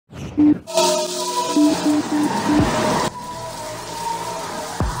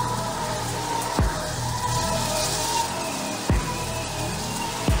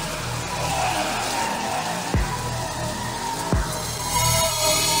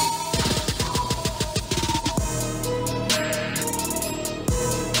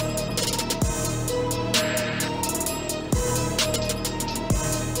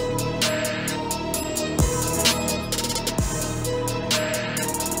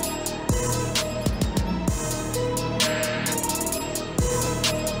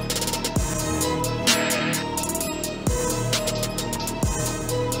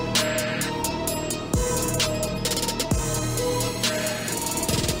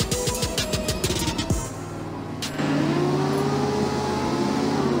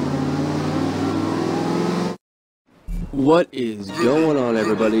What is going on,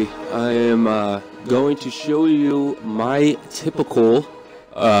 everybody? I am going to show you my typical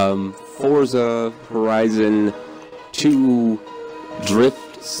Forza Horizon 2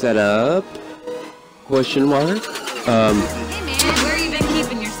 drift setup, question mark. Hey man, where you been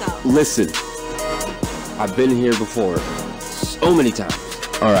keeping yourself? Listen, I've been here before, so many times.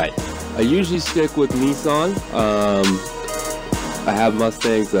 Alright, I usually stick with Nissan. I have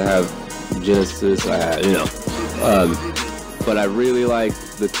Mustangs, I have Genesis, I have, but I really like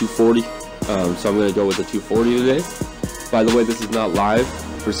the 240, so I'm going to go with the 240 today. By the way, this is not live.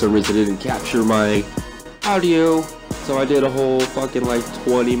 For some reason, it didn't capture my audio, so I did a whole fucking like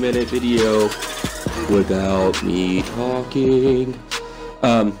 20-minute video without me talking.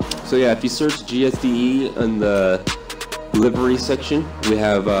 So yeah, if you search GSDE in the livery section, we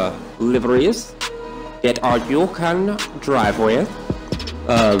have liveries that you can drive with.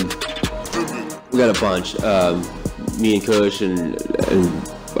 We got a bunch. Me and Kush and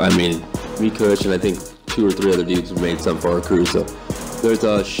me, Kush, and I think 2 or 3 other dudes made some for our crew. So there's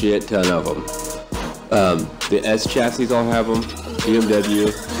a shit ton of them. The S chassis all have them.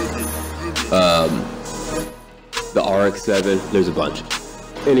 BMW, the RX-7. There's a bunch.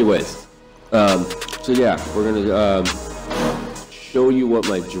 Anyways, so yeah, we're gonna show you what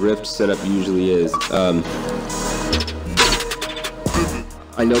my drift setup usually is.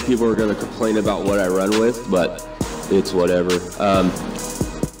 I know people are gonna complain about what I run with, but it's whatever.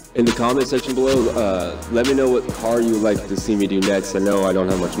 In the comment section below, let me know what car you would like to see me do next. I know I don't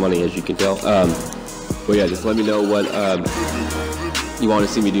have much money, as you can tell. But yeah, just let me know what you want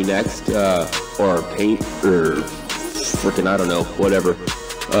to see me do next, or paint, or freaking, I don't know, whatever.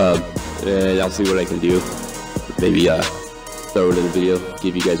 And I'll see what I can do. Maybe throw it in the video,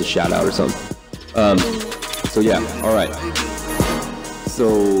 give you guys a shout out or something. So yeah, alright.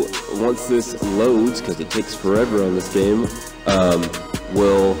 So once this loads, because it takes forever on this game,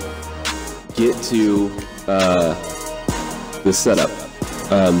 we'll get to the setup.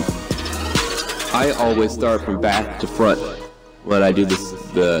 I always start from back to front when I do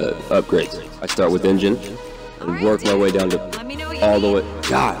the upgrades. I start with engine and work my way down to all the way.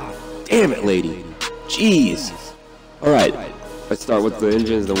 God damn it, lady. Jeez. Alright. I start with the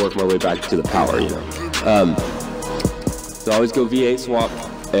engines, then work my way back to the power, you know. So I always go V8 swap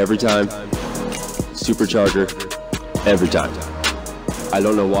every time, supercharger every time. I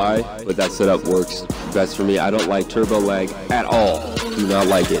don't know why, but that setup works best for me. I don't like turbo lag at all. Do not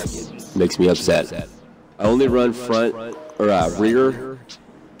like it. Makes me upset. I only run front or rear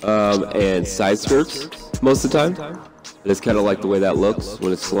and side skirts most of the time. It's kind of like the way that looks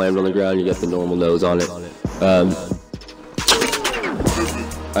when it's slammed on the ground. You get the normal nose on it.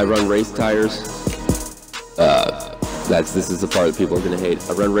 I run race tires. This is the part that people are gonna hate.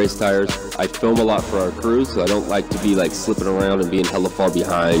 I run race tires. I film a lot for our crew, so I don't like to be like slipping around and being hella far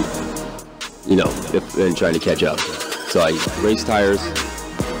behind, you know, and trying to catch up. So I race tires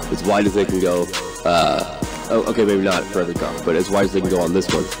as wide as they can go. Okay, maybe not for every car, but as wide as they can go on this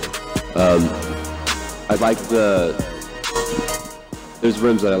one. I like there's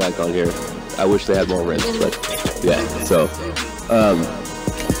rims that I like on here. I wish they had more rims, but yeah. So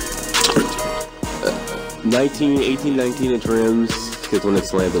 18, 19 inch rims, because when it's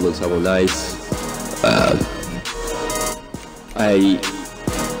slammed it looks hella nice. I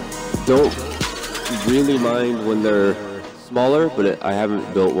don't really mind when they're smaller, but I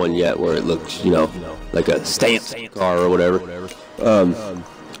haven't built one yet where it looks, you know, like a stamp car or whatever.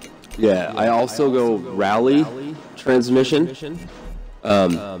 Yeah, I also go rally transmission.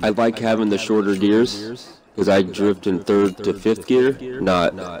 I like having the shorter gears because I drift in 3rd to 5th gear,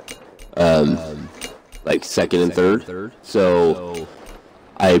 not like 2nd and 3rd. So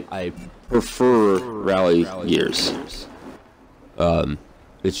I prefer rally gears.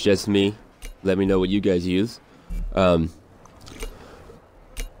 It's just me. Let me know what you guys use.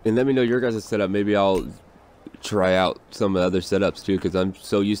 And let me know your guys' setup. Maybe I'll try out some other setups too, because I'm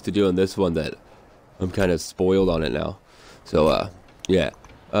so used to doing this one that I'm kind of spoiled on it now. So yeah.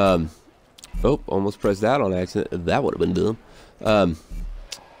 Oh, almost pressed that on accident. That would have been dumb.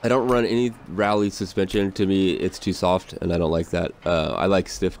 I don't run any rally suspension. To me, it's too soft, and I don't like that. I like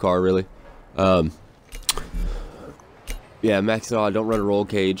stiff car, really. Yeah, max it all. I don't run a roll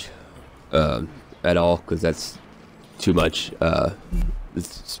cage at all, because that's too much,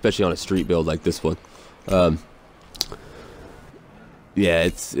 especially on a street build like this one. Yeah,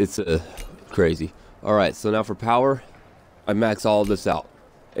 it's crazy. All right, so now for power, I max all of this out.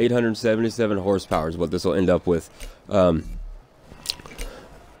 877 horsepower is what this will end up with.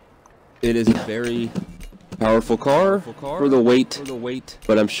 It is a very powerful car for the weight,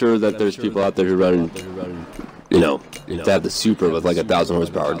 but I'm sure that there's people out there who run, you know, to have the Supra with like 1,000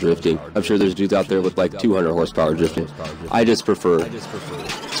 horsepower drifting. I'm sure there's dudes out there with like 200 horsepower drifting. I just prefer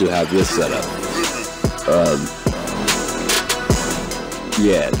to have this setup.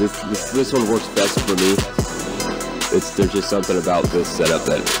 Yeah, this one works best for me. There's just something about this setup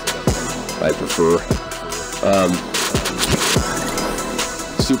that I prefer.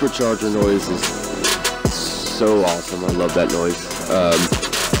 Supercharger noise is so awesome. I love that noise.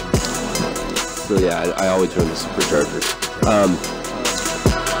 So yeah, I always run the supercharger.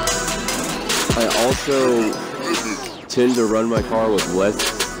 I also tend to run my car with less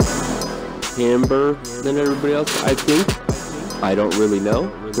camber than everybody else, I think. I don't really know,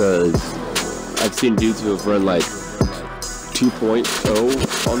 because I've seen dudes who have run like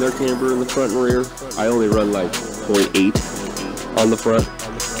 2.0 on their camber in the front and rear. I only run like 0.8 on the front,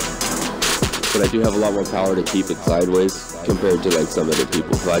 but I do have a lot more power to keep it sideways compared to like some other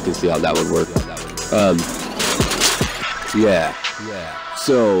people, so I can see how that would work. Yeah.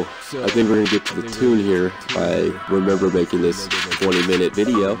 So I think we're gonna get to the tune here. I remember making this 20-minute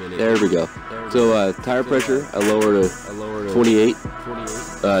video. There we go. So tire pressure, I lower to 28.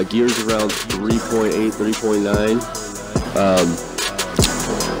 Gears around 3.8, 3.9.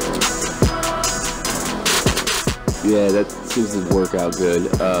 Yeah, that seems to work out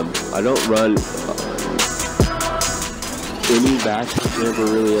good. I don't run any back camber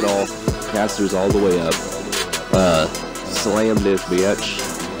really at all. Casters all the way up. Slam this bitch.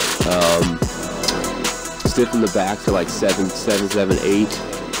 Stiffen the back to like 7, 7, 8,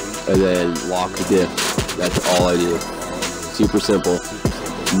 and then lock the diff. That's all I do. Super simple.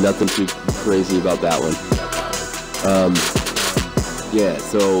 Nothing too crazy about that one. Yeah,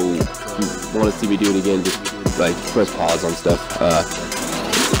 so if you want to see me do it again, just like press pause on stuff.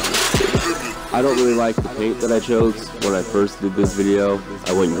 I don't really like the paint that I chose when I first did this video.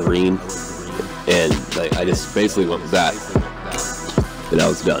 I went green, and like I just basically went with that, and I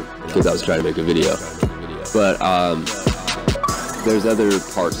was done because I was trying to make a video. But there's other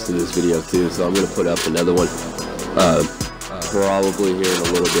parts to this video too, so I'm gonna put up another one probably here in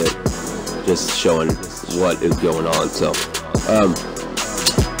a little bit, just showing what is going on. So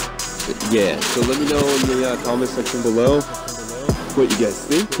yeah, so let me know in the comment section below what you guys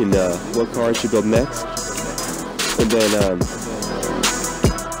think and what car I should build next, and then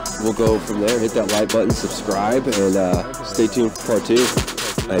we'll go from there. Hit that like button, subscribe, and stay tuned for part 2.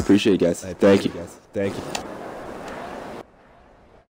 I appreciate you guys. Thank you.